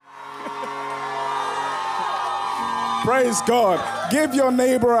Praise God. Give your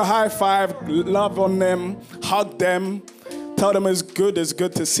neighbor a high five, love on them, hug them, tell them it's good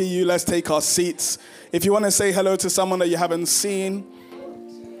to see you. Let's take our seats. If you want to say hello to someone that you haven't seen,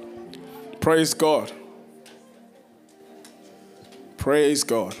 praise God. Praise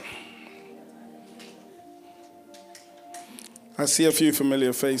God. I see a few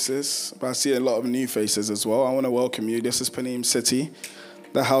familiar faces, but I see a lot of new faces as well. I want to welcome you. This is Panim City,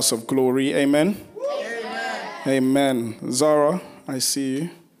 the house of glory. Amen. Amen. Zara, I see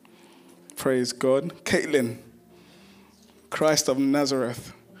you. Praise God. Caitlin, Christ of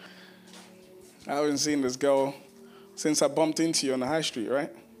Nazareth. I haven't seen this girl since I bumped into you on the high street,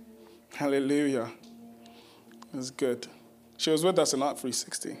 right? Hallelujah. It's good. She was with us in Art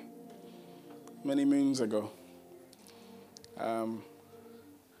 360 many moons ago. I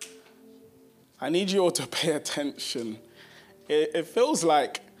need you all to pay attention. It feels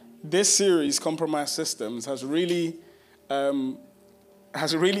like this series, Compromise Systems, has really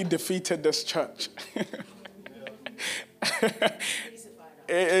defeated this church.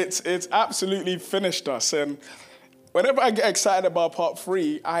 It's absolutely finished us. And whenever I get excited about part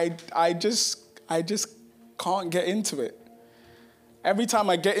 3, I just can't get into it. Every time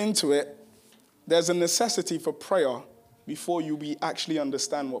I get into it, there's a necessity for prayer before we actually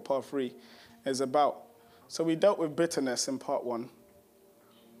understand what part 3 is about. So we dealt with bitterness in part 1.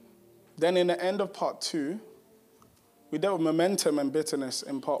 Then in the end of part 2, we dealt with momentum and bitterness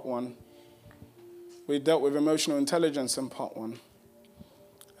in part 1. We dealt with emotional intelligence in part 1.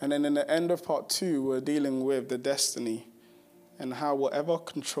 And then in the end of part 2, we're dealing with the destiny and how whatever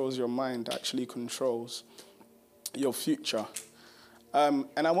controls your mind actually controls your future. And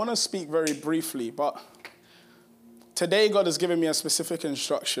I want to speak very briefly, but today God has given me a specific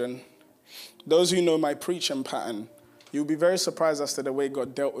instruction. Those who know my preaching pattern, you'll be very surprised as to the way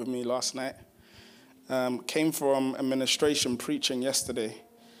God dealt with me last night. Came from administration preaching yesterday.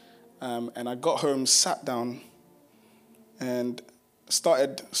 And I got home, sat down, and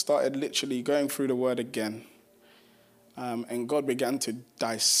started literally going through the word again. And God began to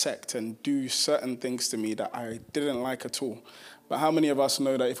dissect and do certain things to me that I didn't like at all. But how many of us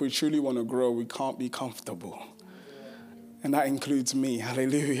know that if we truly want to grow, we can't be comfortable? And that includes me.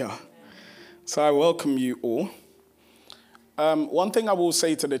 Hallelujah. So I welcome you all. One thing I will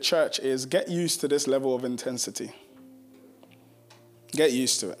say to the church is get used to this level of intensity. Get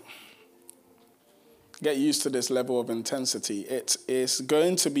used to it. Get used to this level of intensity. It is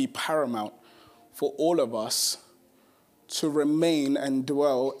going to be paramount for all of us to remain and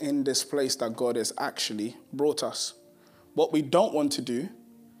dwell in this place that God has actually brought us. What we don't want to do,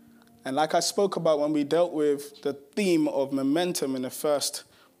 and like I spoke about when we dealt with the theme of momentum in the first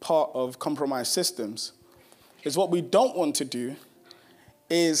part of Compromise Systems, is what we don't want to do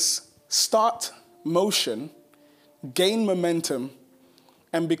is start motion, gain momentum,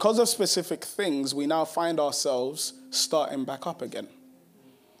 and because of specific things, we now find ourselves starting back up again.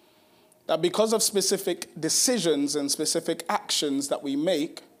 That because of specific decisions and specific actions that we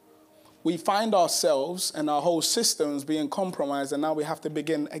make, we find ourselves and our whole systems being compromised, and now we have to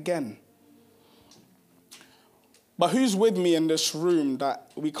begin again. But who's with me in this room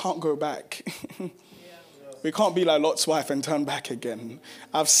that we can't go back? We can't be like Lot's wife and turn back again.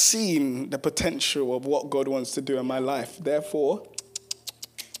 I've seen the potential of what God wants to do in my life. Therefore,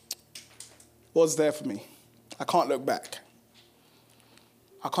 what's there for me? I can't look back.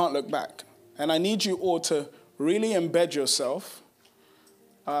 I can't look back. And I need you all to really embed yourself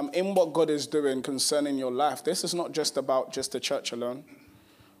in what God is doing concerning your life. This is not just about just the church alone,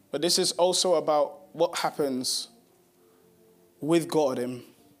 but this is also about what happens with God in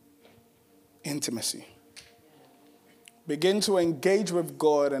intimacy. Begin to engage with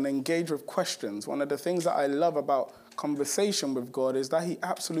God and engage with questions. One of the things that I love about conversation with God is that he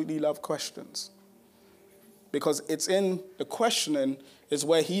absolutely loves questions. Because it's in the questioning is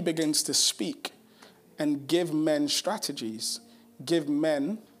where he begins to speak and give men strategies, give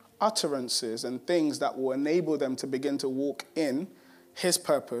men utterances and things that will enable them to begin to walk in his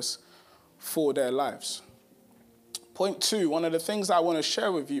purpose for their lives. Point 2, one of the things I want to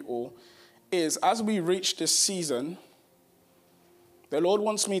share with you all is as we reach this season, the Lord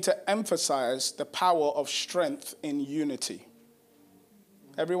wants me to emphasize the power of strength in unity.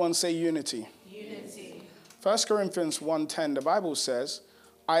 Everyone say unity. Unity. 1 Corinthians 1:10, the Bible says,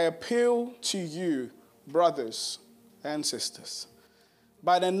 I appeal to you, brothers and sisters,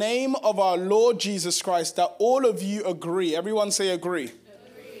 by the name of our Lord Jesus Christ, that all of you agree. Everyone say agree.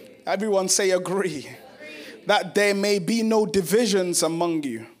 Agree. Everyone say agree. That there may be no divisions among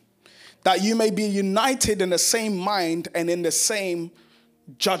you, that you may be united in the same mind and in the same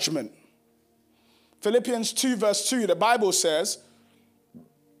judgment. Philippians 2 verse 2, the Bible says,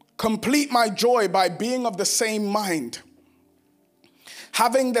 complete my joy by being of the same mind,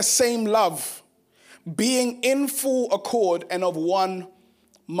 having the same love, being in full accord and of one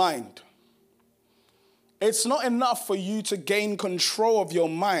mind. It's not enough for you to gain control of your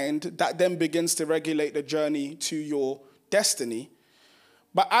mind that then begins to regulate the journey to your destiny.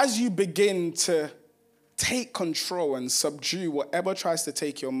 But as you begin to take control and subdue whatever tries to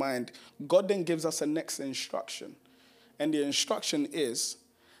take your mind, God then gives us a next instruction. And the instruction is,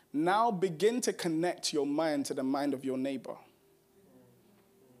 now begin to connect your mind to the mind of your neighbor.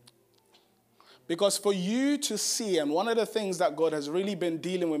 Because for you to see, and one of the things that God has really been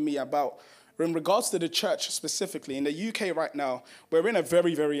dealing with me about in regards to the church specifically, in the UK right now, we're in a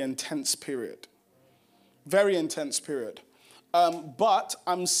very, very intense period. Very intense period. But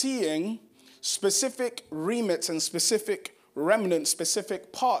I'm seeing specific remits and specific remnants,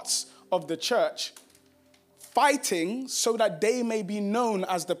 specific parts of the church fighting so that they may be known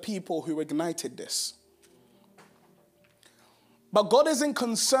as the people who ignited this. But God isn't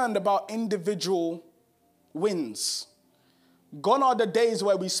concerned about individual wins. Gone are the days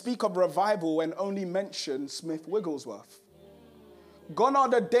where we speak of revival and only mention Smith Wigglesworth. Gone are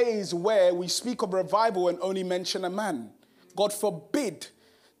the days where we speak of revival and only mention a man. God forbid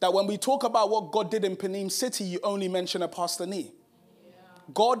that when we talk about what God did in Paneem City, you only mention a Pastor Nee.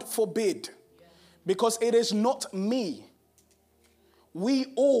 God forbid. Because it is not me.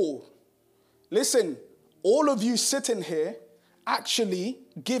 We all, listen, all of you sitting here actually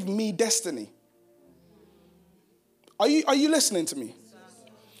give me destiny. Are you listening to me?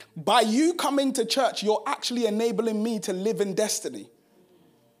 By you coming to church, you're actually enabling me to live in destiny.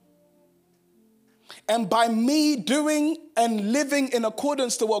 And by me doing and living in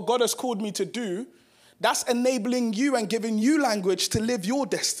accordance to what God has called me to do, that's enabling you and giving you language to live your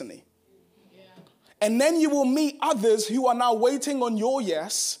destiny. Yeah. And then you will meet others who are now waiting on your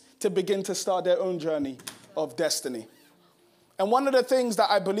yes to begin to start their own journey of destiny. And one of the things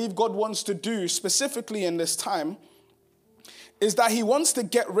that I believe God wants to do specifically in this time is that he wants to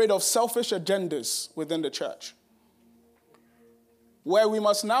get rid of selfish agendas within the church. Where we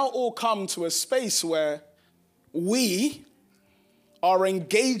must now all come to a space where we are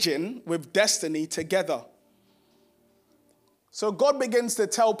engaging with destiny together. So God begins to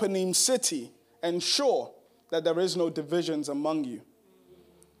tell Paneem City, ensure that there is no divisions among you.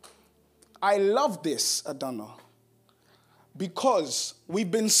 I love this, Adana, because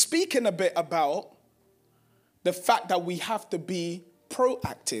we've been speaking a bit about the fact that we have to be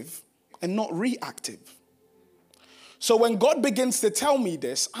proactive and not reactive. So when God begins to tell me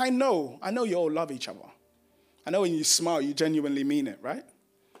this, I know you all love each other. I know when you smile, you genuinely mean it, right?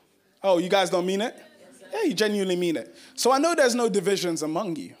 Oh, you guys don't mean it? Yeah, you genuinely mean it. So I know there's no divisions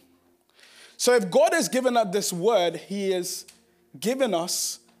among you. So if God has given us this word, he has given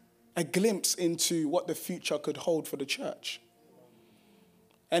us a glimpse into what the future could hold for the church.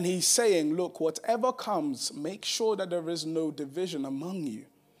 And he's saying, look, whatever comes, make sure that there is no division among you.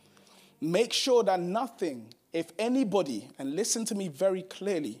 Make sure that nothing, if anybody, and listen to me very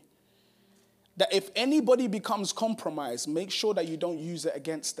clearly, that if anybody becomes compromised, make sure that you don't use it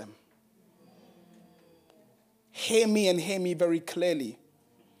against them. Hear me and hear me very clearly.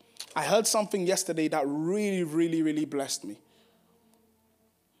 I heard something yesterday that really, really, really blessed me.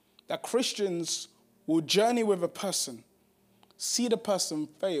 That Christians will journey with a person, see the person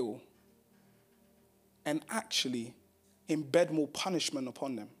fail, and actually embed more punishment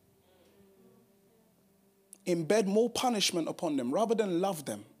upon them. Embed more punishment upon them rather than love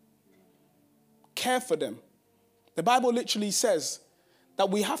them. Care for them. The Bible literally says that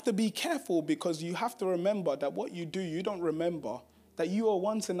we have to be careful because you have to remember that what you do, you don't remember that you were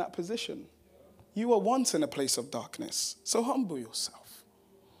once in that position. You were once in a place of darkness. So humble yourself.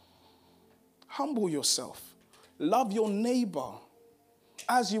 Humble yourself. Love your neighbor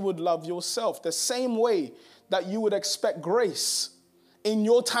as you would love yourself. The same way that you would expect grace in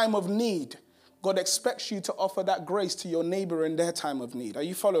your time of need, God expects you to offer that grace to your neighbor in their time of need. Are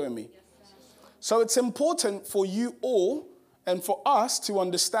you following me? So it's important for you all and for us to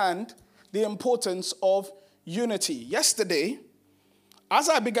understand the importance of unity. Yesterday, as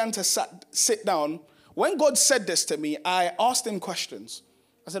I began to sit down, when God said this to me, I asked him questions.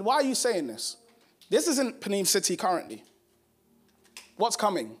 I said, why are you saying this? This isn't Paneem City currently. What's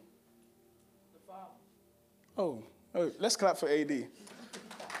coming? The farm. Oh, let's clap for AD.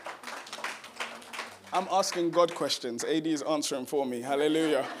 I'm asking God questions. AD is answering for me.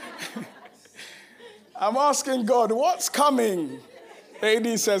 Hallelujah. I'm asking God, what's coming?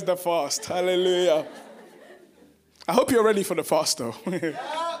 AD says the fast. Hallelujah. I hope you're ready for the fast, though.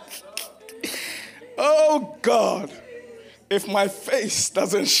 Oh, God. If my face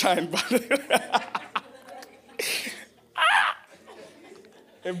doesn't shine,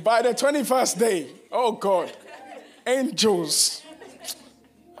 if by the 21st day, oh, God, angels,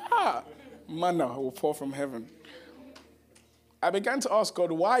 manna will fall from heaven. I began to ask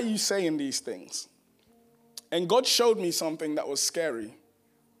God, why are you saying these things? And God showed me something that was scary.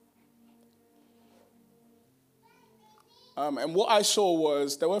 And what I saw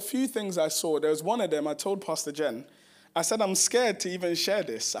was, there were a few things I saw. There was one of them, I told Pastor Jen, I said, I'm scared to even share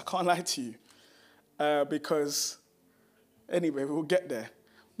this. I can't lie to you. Because, anyway, we'll get there.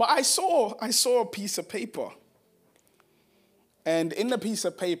 But I saw a piece of paper. And in the piece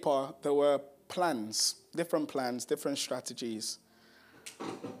of paper, there were plans, different strategies.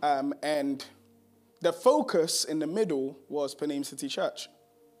 And the focus in the middle was Panem City Church.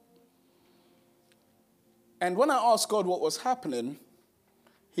 And when I asked God what was happening,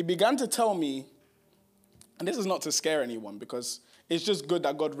 he began to tell me, and this is not to scare anyone because it's just good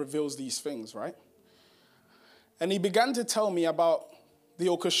that God reveals these things, right? And he began to tell me about the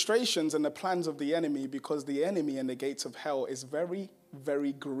orchestrations and the plans of the enemy, because the enemy and the gates of hell is very,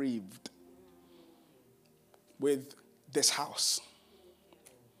 very grieved with this house.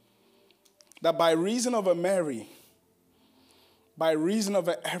 That by reason of a Mary, by reason of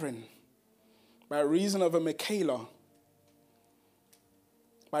a Aaron, by reason of a Michaela,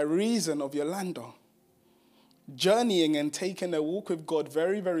 by reason of Yolanda, journeying and taking a walk with God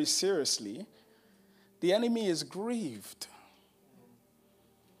very, very seriously, the enemy is grieved.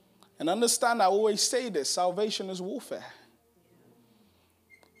 And understand, I always say this, salvation is warfare.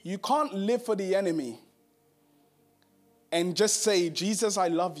 You can't live for the enemy and just say, Jesus, I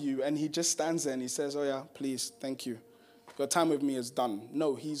love you, and he just stands there and he says, oh yeah, please, thank you. Your time with me is done.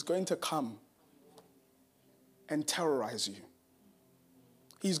 No, he's going to come and terrorize you.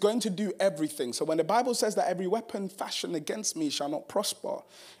 He's going to do everything. So when the Bible says that every weapon fashioned against me shall not prosper,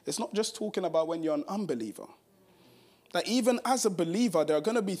 it's not just talking about when you're an unbeliever. That even as a believer, there are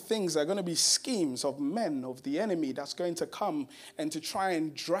going to be things, there are going to be schemes of men, of the enemy, that's going to come and to try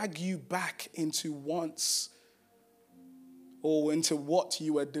and drag you back into once or into what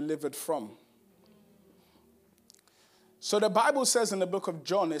you were delivered from. So the Bible says in the book of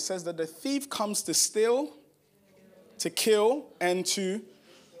John, it says that the thief comes to steal, to kill, and to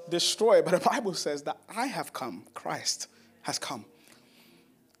destroy. But the Bible says that I have come, Christ has come,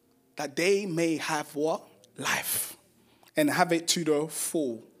 that they may have what? Life. And have it to the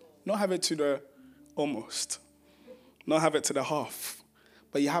full. Not have it to the almost. Not have it to the half.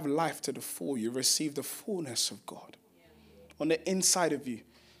 But you have life to the full. You receive the fullness of God on the inside of you.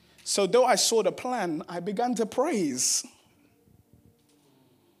 So though I saw the plan, I began to praise.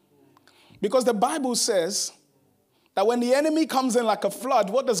 Because the Bible says that when the enemy comes in like a flood,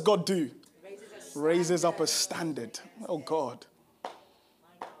 what does God do? Raises up a standard. Oh God.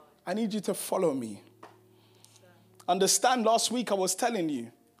 I need you to follow me. Understand, last week I was telling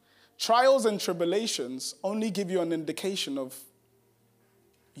you, trials and tribulations only give you an indication of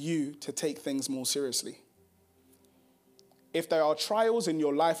you to take things more seriously. If there are trials in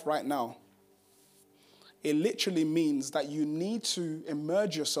your life right now, it literally means that you need to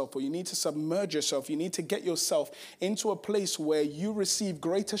immerse yourself, or you need to submerge yourself. You need to get yourself into a place where you receive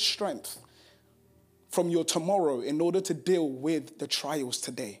greater strength from your tomorrow in order to deal with the trials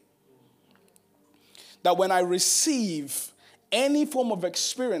today. That when I receive any form of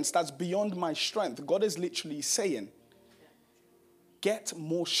experience that's beyond my strength, God is literally saying, get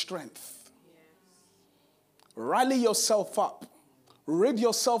more strength. Rally yourself up. Rid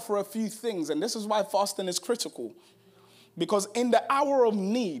yourself for a few things. And this is why fasting is critical. Because in the hour of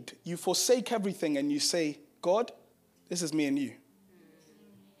need, you forsake everything and you say, God, this is me and you.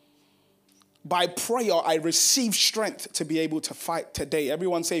 By prayer, I receive strength to be able to fight today.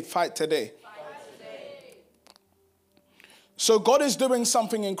 Everyone say, fight today. Fight today. So God is doing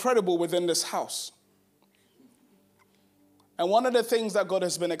something incredible within this house. And one of the things that God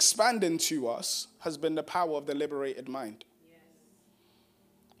has been expanding to us has been the power of the liberated mind. Yes.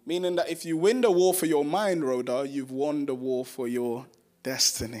 Meaning that if you win the war for your mind, Rhoda, you've won the war for your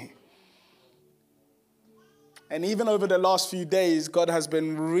destiny. And even over the last few days, God has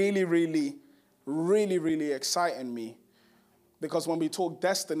been really exciting me. Because when we talk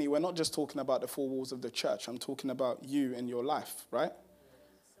destiny, we're not just talking about the four walls of the church. I'm talking about you and your life, right?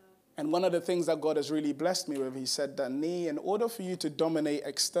 And one of the things that God has really blessed me with, he said that, Nee, in order for you to dominate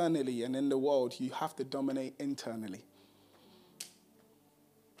externally and in the world, you have to dominate internally.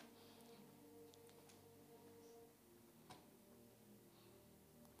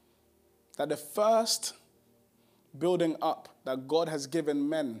 That the first building up that God has given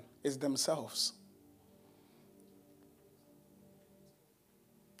men is themselves.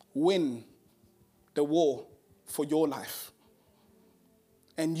 win the war for your life.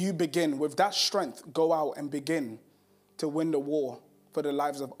 And you begin, with that strength, go out and begin to win the war for the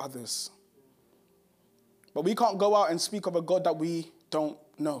lives of others. But we can't go out and speak of a God that we don't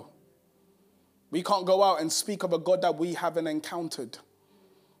know. We can't go out and speak of a God that we haven't encountered.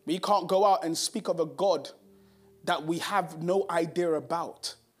 We can't go out and speak of a God that we have no idea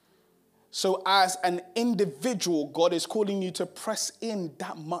about. So as an individual, God is calling you to press in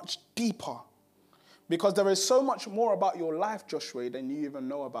that much deeper. Because there is so much more about your life, Joshua, than you even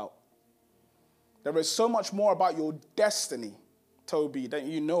know about. There is so much more about your destiny, Toby, than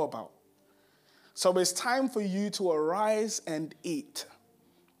you know about. So it's time for you to arise and eat.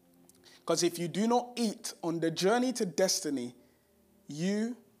 Because if you do not eat on the journey to destiny,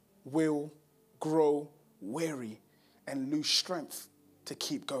 you will grow weary and lose strength to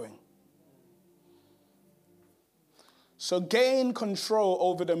keep going. So gain control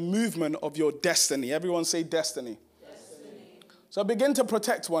over the movement of your destiny. Everyone say destiny. Destiny. So begin to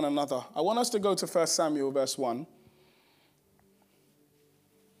protect one another. I want us to go to 1 Samuel verse 1.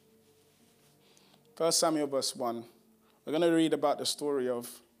 1 Samuel verse 1. We're going to read about the story of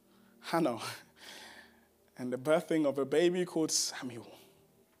Hannah and the birthing of a baby called Samuel.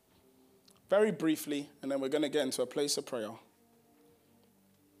 Very briefly, and then we're going to get into a place of prayer.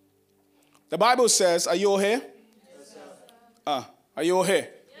 The Bible says, are you all here? Yes, sir. Are you all here?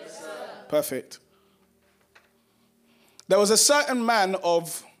 Yes, sir. Perfect. There was a certain man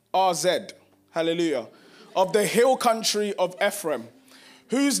of RZ, hallelujah, of the hill country of Ephraim,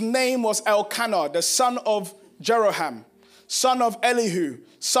 whose name was Elkanah, the son of Jeroham, son of Elihu,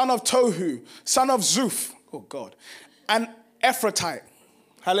 son of Tohu, son of Zuph, oh God, an Ephrathite.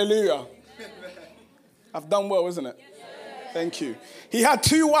 Hallelujah. I've done well, isn't it? Yes. Thank you. He had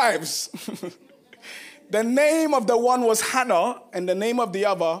 2 wives. The name of the one was Hannah, and the name of the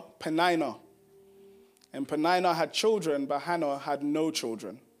other, Peninnah. And Peninnah had children, but Hannah had no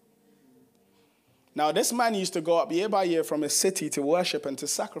children. Now, this man used to go up year by year from his city to worship and to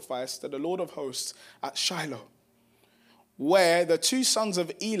sacrifice to the Lord of hosts at Shiloh, where the 2 sons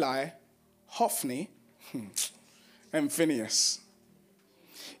of Eli, Hophni and Phinehas.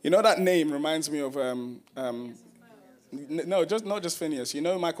 You know, that name reminds me of, not just Phinehas. You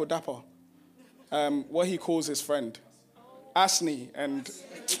know Michael Dapper? What he calls his friend. Asni. And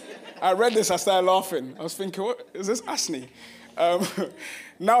I read this, I started laughing. I was thinking, what is this Asni?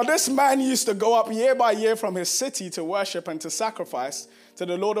 Now, this man used to go up year by year from his city to worship and to sacrifice to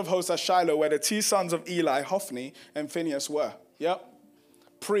the Lord of hosts at Shiloh, where the 2 sons of Eli, Hophni and Phinehas were. Yep.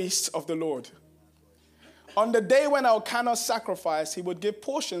 Priests of the Lord. On the day when Elkanah sacrificed, he would give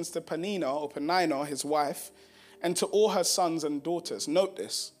portions to Peninnah, his wife, and to all her sons and daughters. Note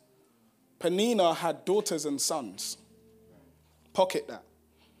this. Peninnah had daughters and sons. Pocket that.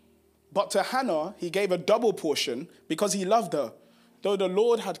 But to Hannah, he gave a double portion because he loved her, though the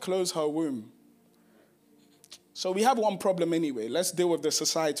Lord had closed her womb. So we have one problem anyway. Let's deal with the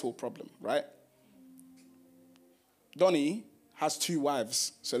societal problem, right? Donnie has 2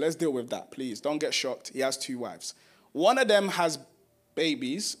 wives. So let's deal with that, please. Don't get shocked. He has 2 wives. One of them has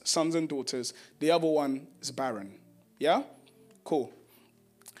babies, sons and daughters. The other one is barren. Yeah? Cool.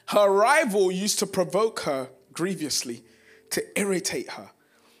 Her rival used to provoke her grievously, to irritate her,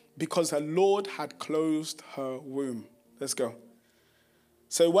 because her Lord had closed her womb. Let's go.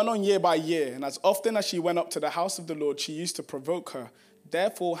 So it went on year by year, and as often as she went up to the house of the Lord, she used to provoke her.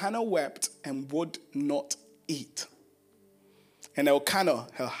 Therefore Hannah wept and would not eat. And Elkanah,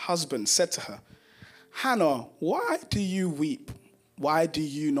 her husband, said to her, Hannah, why do you weep? Why do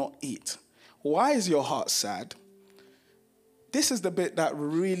you not eat? Why is your heart sad? This is the bit that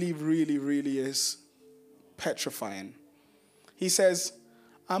really, really, really is petrifying. He says,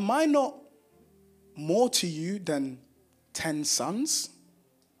 am I not more to you than 10 sons?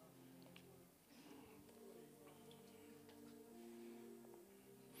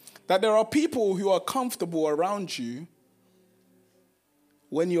 That there are people who are comfortable around you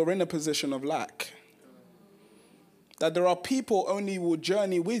when you're in a position of lack. That there are people only who will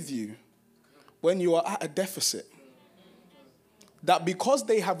journey with you when you are at a deficit. That because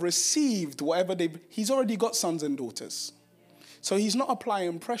they have received whatever he's already got sons and daughters. So he's not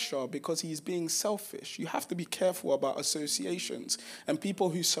applying pressure because he's being selfish. You have to be careful about associations and people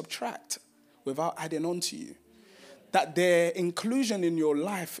who subtract without adding on to you. That their inclusion in your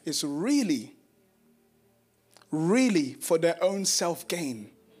life is really for their own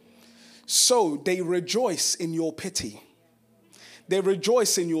self-gain. So they rejoice in your pity. They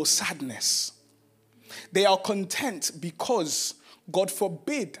rejoice in your sadness. They are content because, God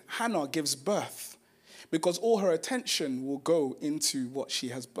forbid, Hannah gives birth. because all her attention will go into what she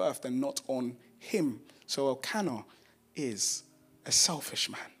has birthed and not on him. So Elkanah is a selfish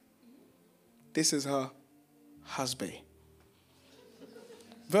man. This is her husband.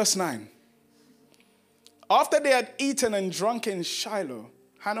 Verse 9. After they had eaten and drunk in Shiloh,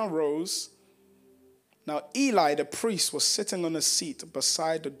 Hannah rose. Now Eli the priest was sitting on a seat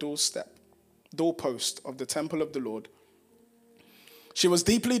beside the doorpost of the temple of the Lord. She was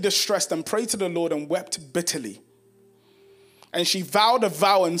deeply distressed and prayed to the Lord and wept bitterly. And she vowed a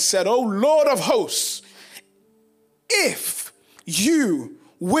vow and said, O Lord of hosts, if you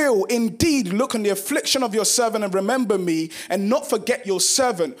will indeed look on the affliction of your servant and remember me and not forget your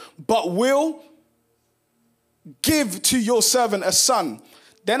servant, but will give to your servant a son,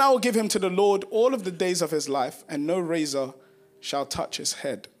 then I will give him to the Lord all of the days of his life, and no razor shall touch his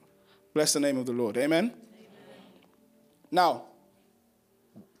head. Bless the name of the Lord. Amen? Amen. Now,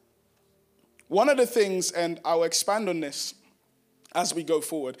 one of the things, and I'll expand on this as we go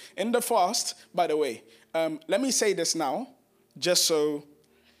forward. In the fast, by the way, let me say this now, just so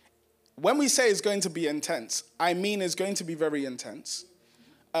when we say it's going to be intense, I mean it's going to be very intense.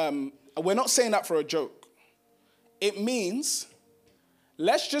 We're not saying that for a joke. It means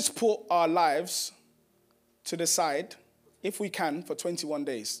let's just put our lives to the side, if we can, for 21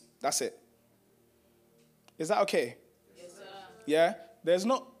 days. That's it. Is that okay? Yes, sir. Yeah? There's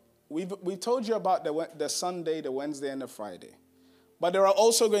not... We've told you about the Sunday, the Wednesday, and the Friday. But there are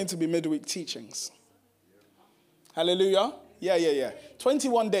also going to be midweek teachings. Hallelujah? Yeah.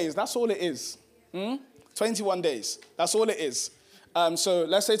 21 days, that's all it is. 21 days, that's all it is. So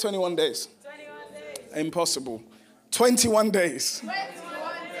let's say 21 days. 21 days. Impossible. 21 days. 21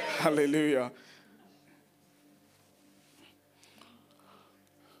 days. Hallelujah.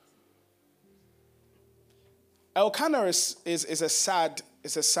 Elkanah is a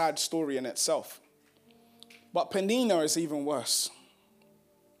sad story in itself. But Peninnah is even worse.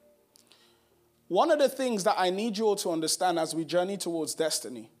 One of the things that I need you all to understand as we journey towards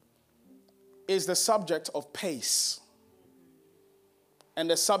destiny is the subject of pace and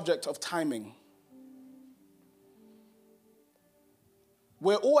the subject of timing.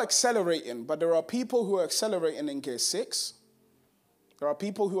 We're all accelerating, but there are people who are accelerating in gear 6. There are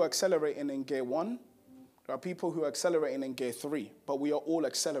people who are accelerating in gear 1. There are people who are accelerating in gear 3, but we are all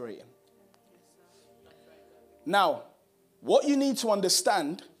accelerating. Now, what you need to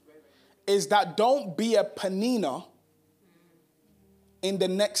understand is that don't be a Peninnah in the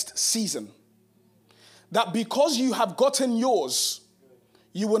next season. That because you have gotten yours,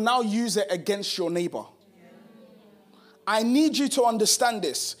 you will now use it against your neighbor. I need you to understand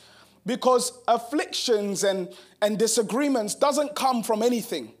this, because afflictions and disagreements doesn't come from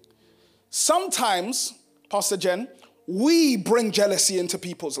anything. Sometimes, Pastor Jen, we bring jealousy into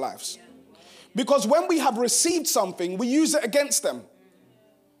people's lives. Because when we have received something, we use it against them.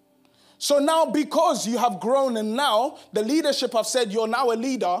 So now because you have grown and now the leadership have said you're now a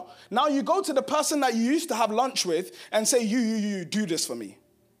leader, now you go to the person that you used to have lunch with and say, you do this for me.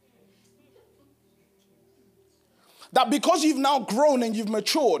 That because you've now grown and you've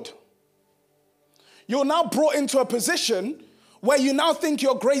matured, you're now brought into a position where you now think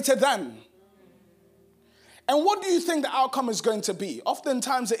you're greater than. And what do you think the outcome is going to be?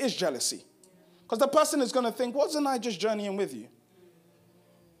 Oftentimes it is jealousy. Because the person is going to think, wasn't I just journeying with you?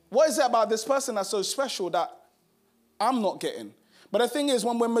 What is it about this person that's so special that I'm not getting? But the thing is,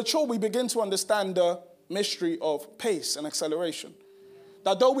 when we're mature, we begin to understand the mystery of pace and acceleration.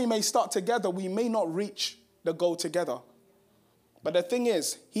 That though we may start together, we may not reach the goal together. But the thing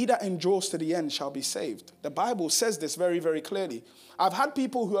is, he that endures to the end shall be saved. The Bible says this very, very clearly. I've had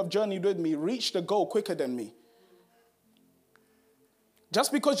people who have journeyed with me reach the goal quicker than me.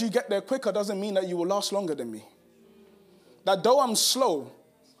 Just because you get there quicker doesn't mean that you will last longer than me. That though I'm slow,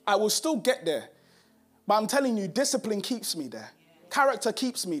 I will still get there. But I'm telling you, discipline keeps me there. Character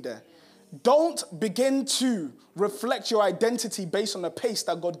keeps me there. Don't begin to reflect your identity based on the pace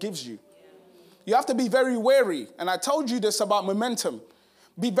that God gives you. You have to be very wary. And I told you this about momentum.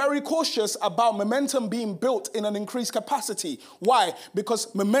 Be very cautious about momentum being built in an increased capacity. Why?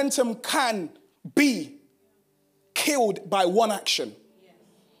 Because momentum can be killed by one action.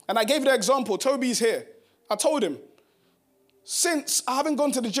 And I gave the example. Toby's here. I told him, since I haven't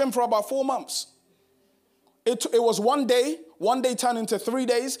gone to the gym for about 4 months. It was one day turned into 3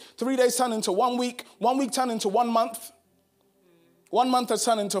 days turned into 1 week turned into 1 month. 1 month has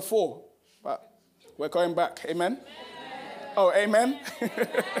turned into 4. But we're going back. Amen? Amen. Oh, amen? Amen.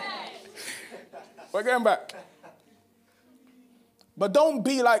 We're going back. But don't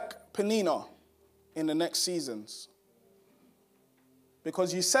be like Peninnah in the next seasons.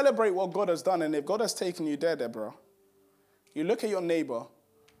 Because you celebrate what God has done, and if God has taken you there, bro, you look at your neighbor,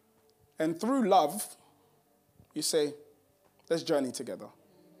 and through love, you say, let's journey together.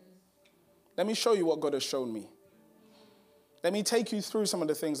 Let me show you what God has shown me. Let me take you through some of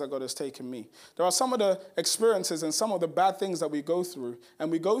the things that God has taken me. There are some of the experiences and some of the bad things that we go through,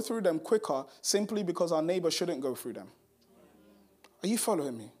 and we go through them quicker simply because our neighbor shouldn't go through them. Are you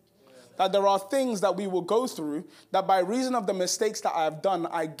following me? That there are things that we will go through that by reason of the mistakes that I have done,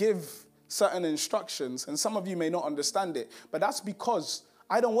 I give certain instructions, and some of you may not understand it, but that's because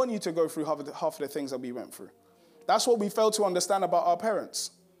I don't want you to go through half of the things that we went through. That's what we fail to understand about our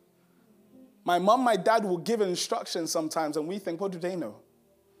parents. My mom, my dad will give instructions sometimes, and we think, what do they know?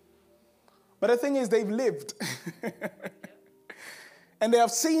 But the thing is, they've lived. And they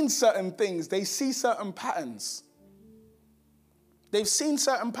have seen certain things. They see certain patterns. They've seen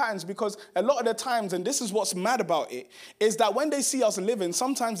certain patterns because a lot of the times, and this is what's mad about it, is that when they see us living,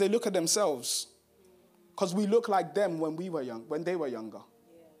 sometimes they look at themselves because we look like them when we were young, when they were younger.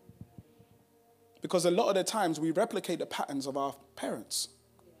 Because a lot of the times we replicate the patterns of our parents.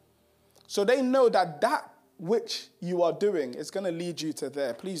 So they know that that which you are doing is going to lead you to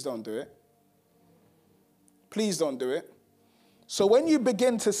there. Please don't do it. Please don't do it. So when you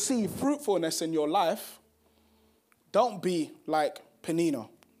begin to see fruitfulness in your life, don't be like Penina.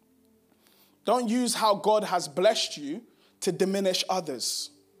 Don't use how God has blessed you to diminish others.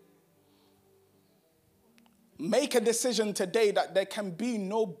 Make a decision today that there can be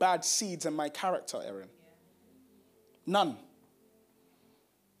no bad seeds in my character, Aaron. None.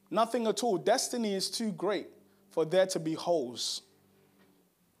 Nothing at all. Destiny is too great for there to be holes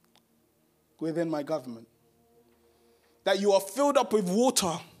within my government. That you are filled up with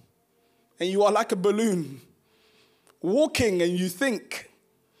water and you are like a balloon walking, and you think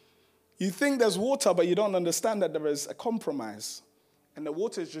there's water, but you don't understand that there is a compromise. And the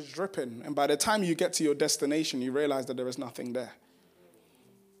water is just dripping. And by the time you get to your destination, you realize that there is nothing there.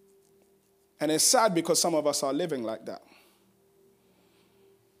 And it's sad because some of us are living like that.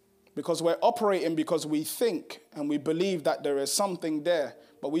 Because we're operating because we think and we believe that there is something there,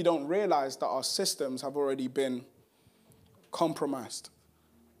 but we don't realize that our systems have already been compromised.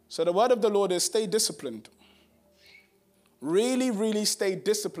 So the word of the Lord is stay disciplined. Really, really stay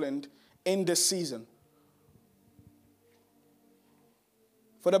disciplined in this season.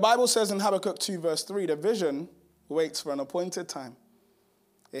 For the Bible says in Habakkuk 2 verse 3, the vision waits for an appointed time.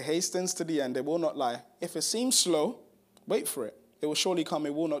 It hastens to the end, it will not lie. If it seems slow, wait for it. It will surely come,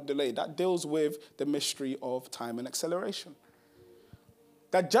 it will not delay. That deals with the mystery of time and acceleration.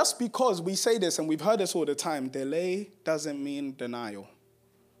 That just because we say this, and we've heard this all the time, delay doesn't mean denial.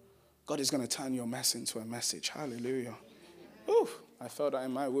 God is going to turn your mess into a message. Hallelujah. Ooh, I felt that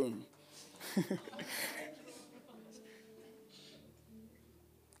in my womb.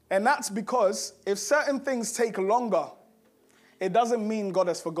 And that's because if certain things take longer, it doesn't mean God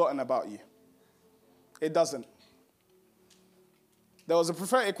has forgotten about you. It doesn't. There was a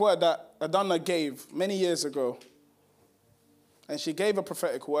prophetic word that Adana gave many years ago. And she gave a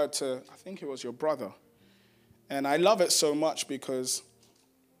prophetic word to, I think it was your brother. And I love it so much because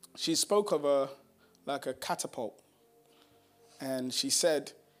she spoke of a catapult. And she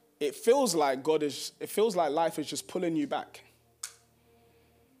said, it feels like life is just pulling you back.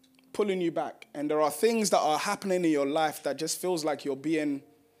 Pulling you back. And there are things that are happening in your life that just feels like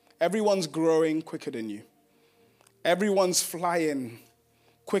everyone's growing quicker than you. Everyone's flying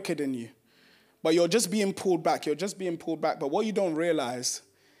quicker than you. But you're just being pulled back. But what you don't realize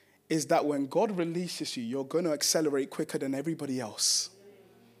is that when God releases you, you're going to accelerate quicker than everybody else.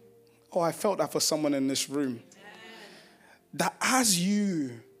 Oh, I felt that for someone in this room. That as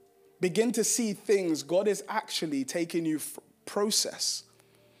you begin to see things, God is actually taking you process.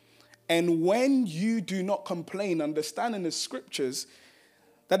 And when you do not complain, understanding the scriptures,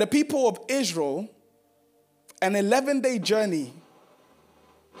 that the people of Israel, an 11-day journey.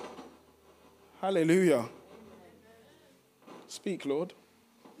 Hallelujah. Speak, Lord.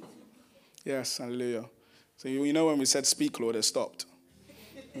 Yes, hallelujah. So you know when we said speak, Lord, it stopped.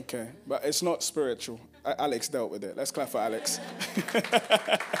 Okay, but it's not spiritual. Alex dealt with it. Let's clap for Alex.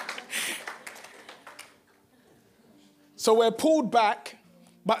 So we're pulled back,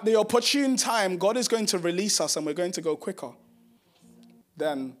 but the opportune time, God is going to release us and we're going to go quicker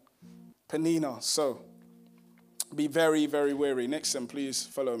than Penina. So be very, very wary. Nixon, please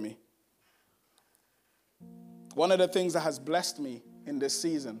follow me. One of the things that has blessed me in this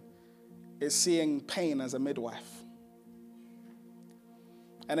season is seeing pain as a midwife.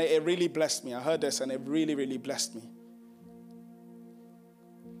 And it really blessed me. I heard this and it really, really blessed me.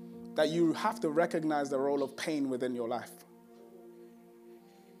 That you have to recognize the role of pain within your life.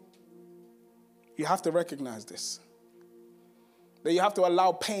 You have to recognize this. That you have to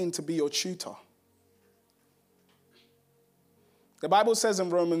allow pain to be your tutor. The Bible says in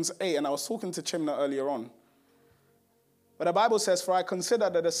Romans 8, and I was talking to Chimna earlier on, but the Bible says, for I consider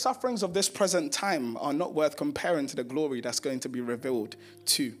that the sufferings of this present time are not worth comparing to the glory that's going to be revealed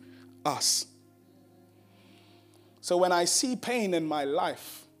to us. So when I see pain in my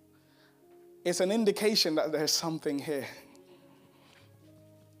life, it's an indication that there's something here.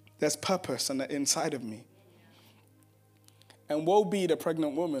 There's purpose on the inside of me. And woe be the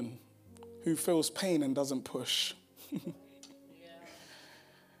pregnant woman who feels pain and doesn't push.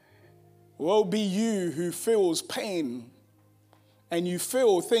 Woe be you who feels pain and you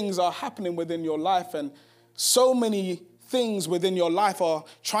feel things are happening within your life and so many things within your life are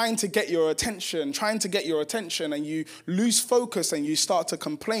trying to get your attention, and you lose focus and you start to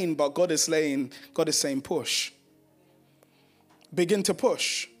complain, but God is saying push. Begin to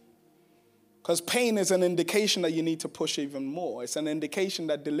push. Because pain is an indication that you need to push even more. It's an indication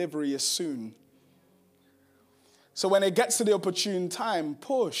that delivery is soon. So when it gets to the opportune time,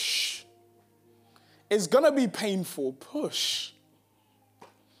 push. It's going to be painful. Push.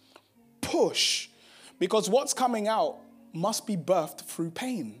 Push. Because what's coming out must be birthed through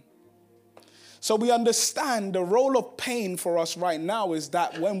pain. So we understand the role of pain for us right now is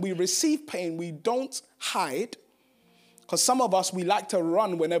that when we receive pain, we don't hide. Because some of us, we like to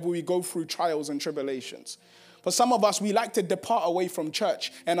run whenever we go through trials and tribulations. For some of us, we like to depart away from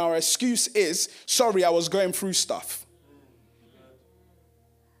church. And our excuse is, sorry, I was going through stuff.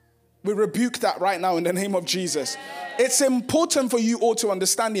 We rebuke that right now in the name of Jesus. It's important for you all to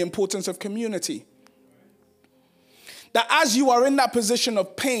understand the importance of community. That as you are in that position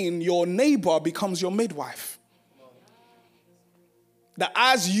of pain, your neighbor becomes your midwife. That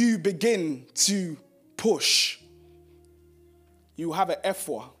as you begin to push, you have an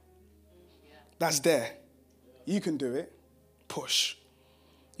F4 that's there. You can do it. Push.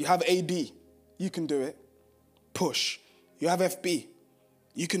 You have AD. You can do it. Push. You have FB.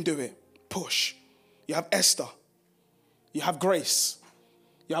 You can do it. Push. You have Esther. You have Grace.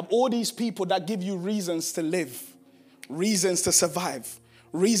 You have all these people that give you reasons to live, reasons to survive,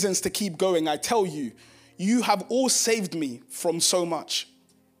 reasons to keep going. I tell you, you have all saved me from so much.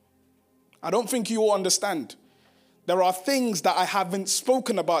 I don't think you all understand. There are things that I haven't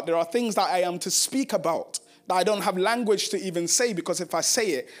spoken about. There are things that I am to speak about that I don't have language to even say, because if I say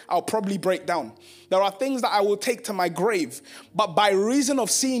it, I'll probably break down. There are things that I will take to my grave, but by reason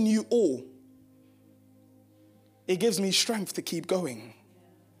of seeing you all, it gives me strength to keep going.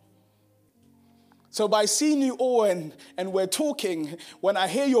 So by seeing you all and we're talking, when I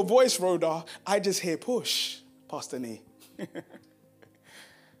hear your voice, Rhoda, I just hear push, Pastor Nee.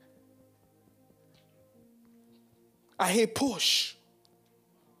 I hear push.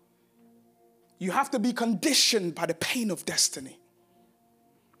 You have to be conditioned by the pain of destiny.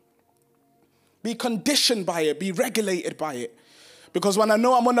 Be conditioned by it. Be regulated by it. Because when I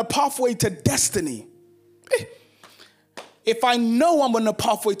know I'm on the pathway to destiny, if I know I'm on the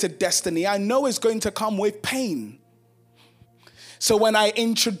pathway to destiny, I know it's going to come with pain. So when I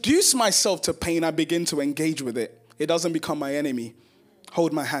introduce myself to pain, I begin to engage with it. It doesn't become my enemy.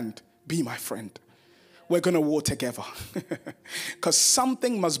 Hold my hand. Be my friend. We're going to war together. Because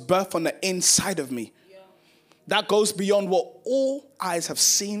something must birth on the inside of me. Yeah. That goes beyond what all eyes have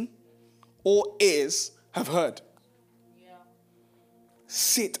seen, all ears have heard. Yeah.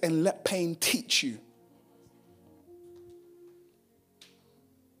 Sit and let pain teach you.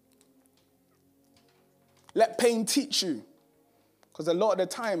 Let pain teach you. Because a lot of the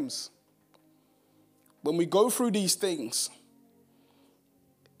times, when we go through these things,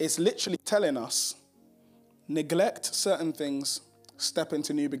 it's literally telling us, neglect certain things, step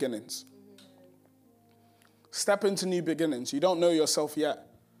into new beginnings. Step into new beginnings. You don't know yourself yet.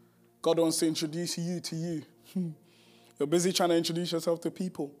 God wants to introduce you to you. You're busy trying to introduce yourself to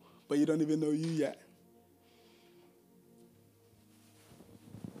people, but you don't even know you yet.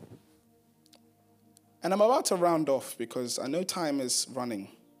 And I'm about to round off because I know time is running.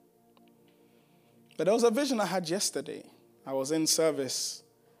 But there was a vision I had yesterday. I was in service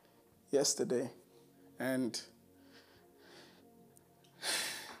yesterday. And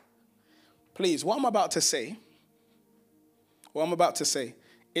please, what I'm about to say,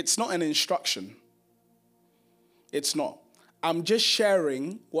 it's not an instruction. It's not. I'm just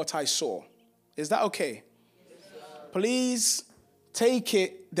sharing what I saw. Is that okay? Yes, please take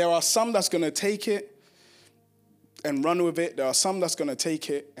it. There are some that's going to take it and run with it. There are some that's going to take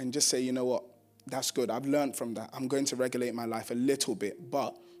it and just say, you know what, that's good. I've learned from that. I'm going to regulate my life a little bit,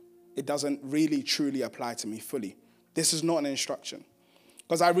 but it doesn't really truly apply to me fully. This is not an instruction.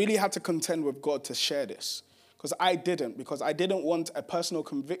 Because I really had to contend with God to share this. Because I didn't want a personal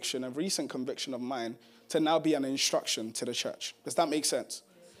conviction, a recent conviction of mine, to now be an instruction to the church. Does that make sense?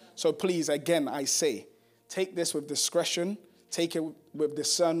 So please, again, I say, take this with discretion, take it with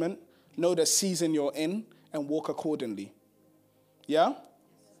discernment, know the season you're in, and walk accordingly. Yeah?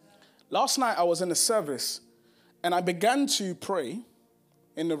 Last night I was in a service, and I began to pray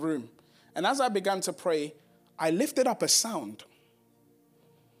in the room. And as I began to pray, I lifted up a sound.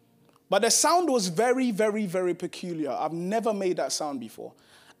 But the sound was very, very, very peculiar. I've never made that sound before.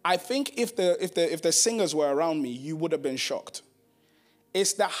 I think if the singers were around me, you would have been shocked.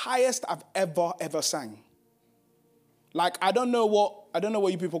 It's the highest I've ever sang. Like, I don't know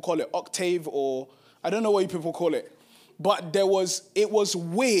what you people call it, octave, or I don't know what you people call it. But it was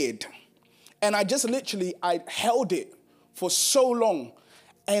weird. And I held it for so long.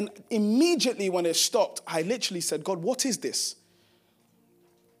 And immediately when it stopped, I literally said, God, what is this?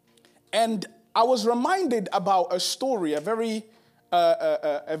 And I was reminded about a story, a very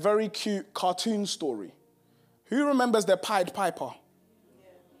cute cartoon story. Who remembers the Pied Piper?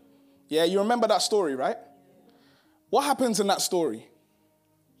 Yeah, you remember that story, right? What happens in that story?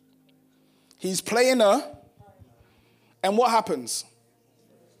 He's playing her, and what happens?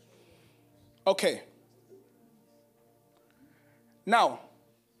 Okay. Now,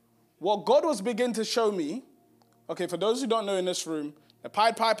 what God was beginning to show me, okay, for those who don't know in this room, the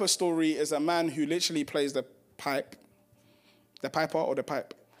Pied Piper story is a man who literally plays the pipe. The piper or the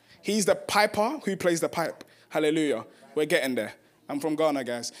pipe? He's the piper who plays the pipe. Hallelujah. We're getting there. I'm from Ghana,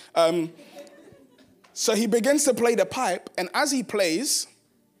 guys. So he begins to play the pipe, and as he plays,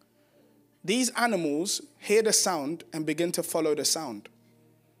 these animals hear the sound and begin to follow the sound.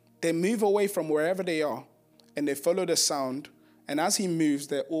 They move away from wherever they are, and they follow the sound, and as he moves,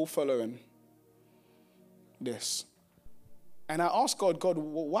 they're all following this. And I asked God,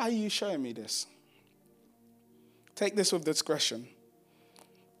 why are you showing me this? Take this with discretion.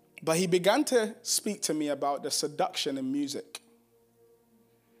 But he began to speak to me about the seduction in music.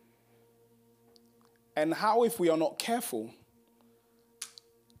 And how, if we are not careful,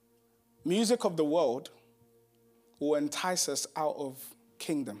 music of the world will entice us out of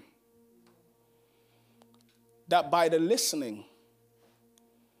kingdom. That by the listening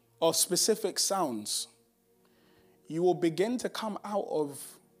of specific sounds, you will begin to come out of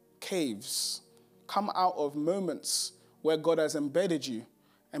caves, come out of moments where God has embedded you,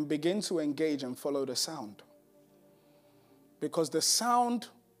 and begin to engage and follow the sound. Because the sound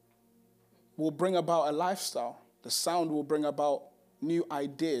will bring about a lifestyle. The sound will bring about new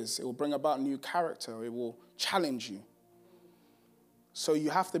ideas. It will bring about new character. It will challenge you. So you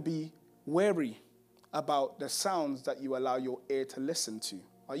have to be wary about the sounds that you allow your ear to listen to.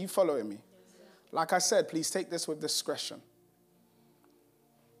 Are you following me? Like I said, please take this with discretion.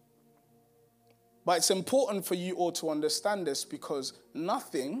 But it's important for you all to understand this because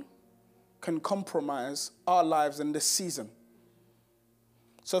nothing can compromise our lives in this season.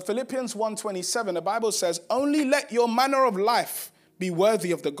 So Philippians 1:27, the Bible says, only let your manner of life be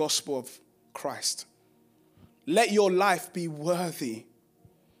worthy of the gospel of Christ. Let your life be worthy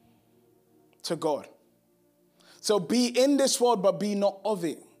to God. So be in this world, but be not of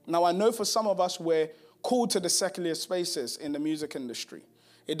it. Now, I know for some of us, we're called to the secular spaces in the music industry.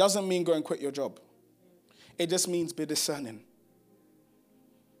 It doesn't mean go and quit your job. It just means be discerning.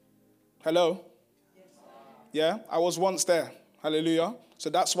 Hello? Yeah, I was once there. Hallelujah.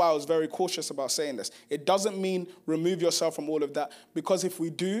 So that's why I was very cautious about saying this. It doesn't mean remove yourself from all of that, because if we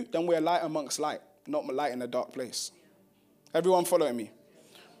do, then we're light amongst light, not light in a dark place. Everyone following me?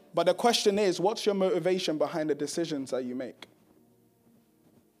 But the question is, what's your motivation behind the decisions that you make?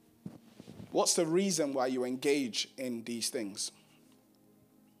 What's the reason why you engage in these things?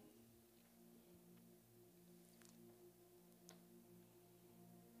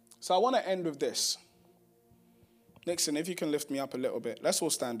 So I want to end with this. Nixon, if you can lift me up a little bit. Let's all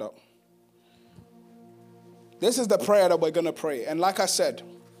stand up. This is the prayer that we're going to pray. And like I said,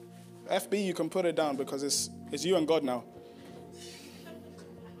 FB, you can put it down because it's you and God now.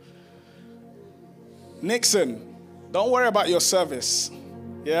 Nixon, don't worry about your service.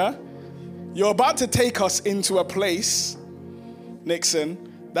 Yeah? You're about to take us into a place,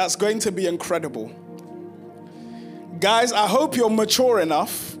 Nixon, that's going to be incredible. Guys, I hope you're mature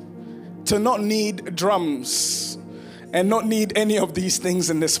enough to not need drums and not need any of these things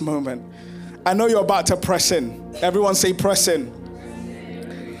in this moment. I know you're about to press in. Everyone say press in.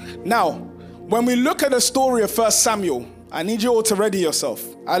 Now, when we look at the story of 1 Samuel, I need you all to ready yourself.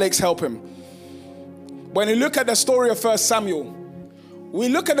 Alex, help him. When you look at the story of 1 Samuel, we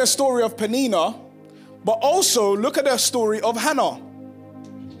look at the story of Peninnah, but also look at the story of Hannah.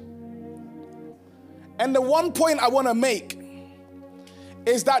 And the one point I want to make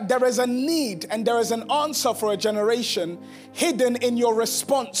is that there is a need and there is an answer for a generation hidden in your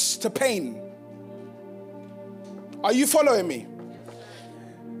response to pain. Are you following me?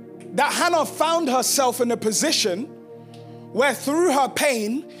 That Hannah found herself in a position where through her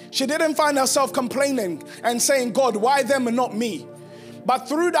pain, she didn't find herself complaining and saying, God, why them and not me? But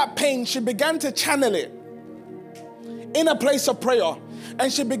through that pain, she began to channel it in a place of prayer.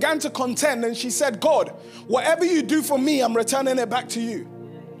 And she began to contend and she said, God, whatever you do for me, I'm returning it back to you.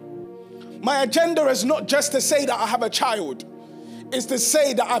 My agenda is not just to say that I have a child. It's to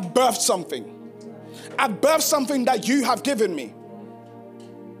say that I've birthed something. I've birthed something that you have given me.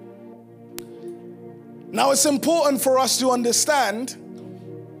 Now it's important for us to understand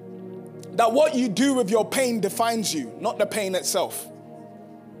that what you do with your pain defines you, not the pain itself.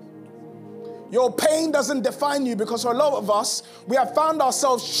 Your pain doesn't define you, because for a lot of us, we have found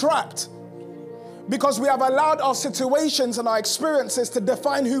ourselves trapped because we have allowed our situations and our experiences to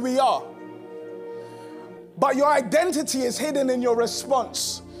define who we are. But your identity is hidden in your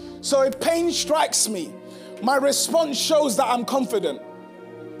response. So if pain strikes me, my response shows that I'm confident.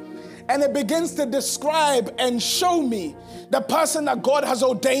 And it begins to describe and show me the person that God has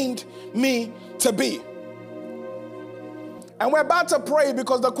ordained me to be. And we're about to pray,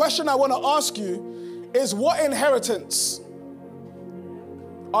 because the question I want to ask you is, what inheritance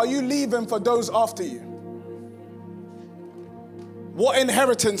are you leaving for those after you? What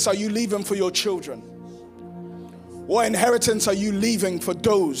inheritance are you leaving for your children? What inheritance are you leaving for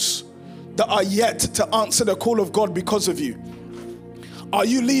those that are yet to answer the call of God because of you? Are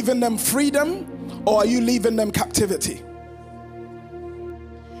you leaving them freedom, or are you leaving them captivity?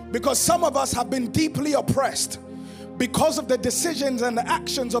 Because some of us have been deeply oppressed because of the decisions and the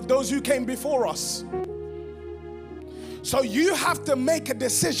actions of those who came before us. So you have to make a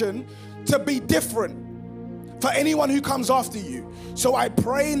decision to be different for anyone who comes after you. So I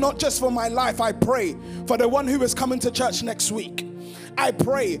pray not just for my life, I pray for the one who is coming to church next week. I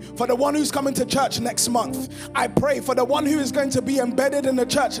pray for the one who's coming to church next month. I pray for the one who is going to be embedded in the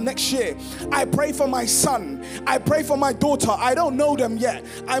church next year. I pray for my son. I pray for my daughter. I don't know them yet.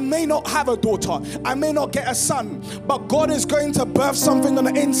 I may not have a daughter. I may not get a son. But God is going to birth something on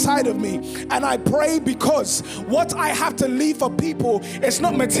the inside of me. And I pray, because what I have to leave for people is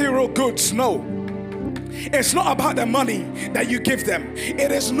not material goods. No. It's not about the money that you give them.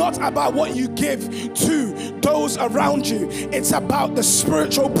 It is not about what you give to those around you. It's about the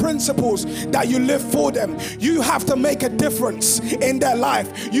spiritual principles that you live for them. You have to make a difference in their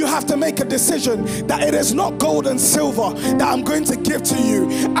life. You have to make a decision that it is not gold and silver that I'm going to give to you.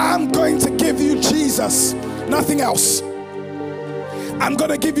 I'm going to give you Jesus, nothing else. I'm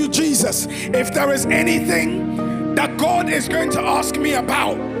going to give you Jesus. If there is anything that God is going to ask me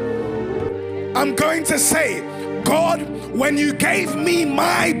about, I'm going to say, God, when you gave me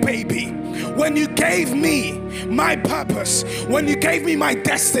my baby, when you gave me my purpose, when you gave me my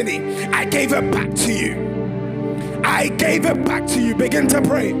destiny, I gave it back to you. I gave it back to you. Begin to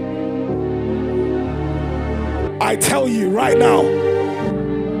pray. I tell you right now,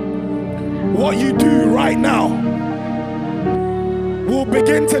 what you do right now will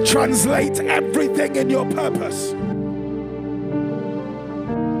begin to translate everything in your purpose.